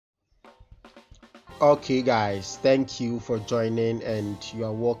Okay, guys, thank you for joining, and you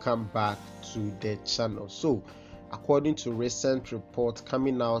are welcome back to the channel. So, according to recent report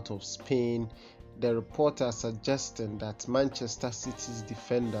coming out of Spain, the report are suggesting that Manchester City's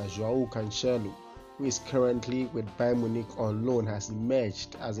defender Joao Cancelo, who is currently with Bayern Munich on loan, has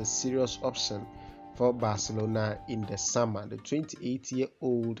emerged as a serious option for Barcelona in the summer. The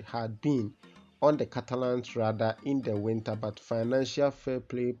 28-year-old had been on the Catalans' radar in the winter, but financial fair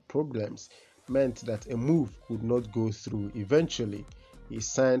play problems meant that a move could not go through. Eventually, he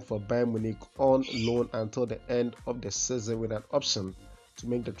signed for Bayern Munich on loan until the end of the season with an option to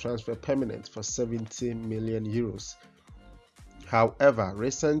make the transfer permanent for 70 million euros. However,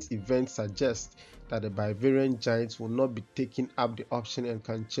 recent events suggest that the Bavarian Giants will not be taking up the option and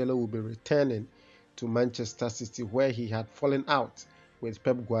Cancelo will be returning to Manchester City, where he had fallen out with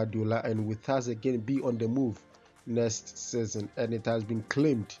Pep Guardiola and will thus again be on the move next season. And it has been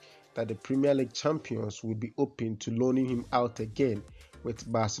claimed that the Premier League champions will be open to loaning him out again,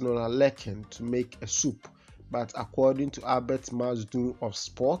 with Barcelona lacking to make a soup. But according to Albert Mazdoun of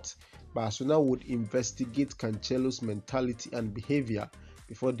Sport, Barcelona would investigate Cancelo's mentality and behavior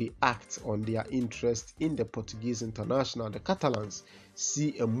before they act on their interest in the Portuguese international. The Catalans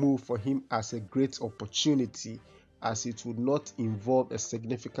see a move for him as a great opportunity, as it would not involve a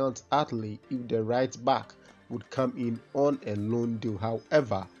significant outlay if the right back would come in on a loan deal.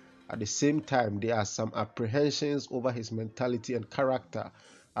 However, at the same time, there are some apprehensions over his mentality and character.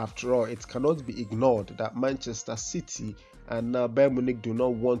 After all, it cannot be ignored that Manchester City and now Bayern Munich do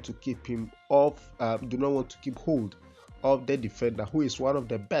not want to keep hold of the defender, who is one of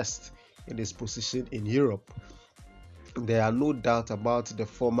the best in his position in Europe. There are no doubt about the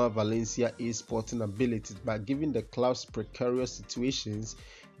former Valencia sporting abilities, but given the club's precarious situations,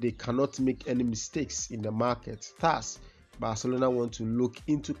 they cannot make any mistakes in the market. Thus, Barcelona want to look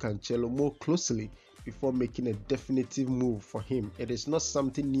into Cancelo more closely before making a definitive move for him. It is not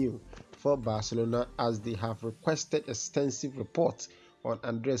something new for Barcelona, as they have requested extensive reports on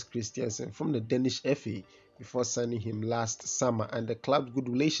Andreas Christensen from the Danish FA before signing him last summer, and the club's good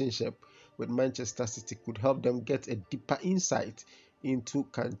relationship with Manchester City could help them get a deeper insight into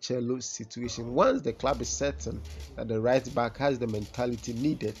Cancelo's situation. Once the club is certain that the right back has the mentality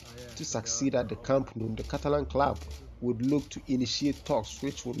needed to succeed at the Camp Nou, the Catalan club would look to initiate talks,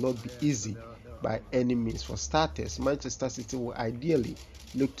 which will not be easy by any means. For starters, Manchester City will ideally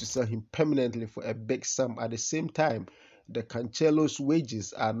look to sell him permanently for a big sum. At the same time, the Cancelo's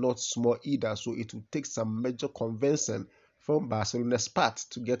wages are not small either, so it will take some major convincing from Barcelona's part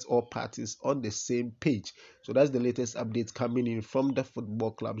to get all parties on the same page. So that's the latest update coming in from the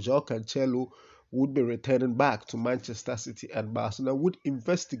football club. Joao Cancelo would be returning back to Manchester City, and Barcelona would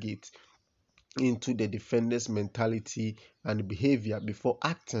investigate into the defender's mentality and behavior before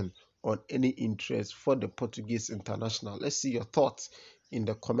acting on any interest for the Portuguese international. Let's see your thoughts in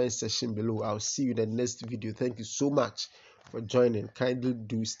the comment section below. I'll see you in the next video. Thank you so much for joining. Kindly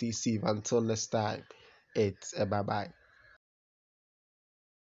do stay safe. Until next time, it's a bye-bye.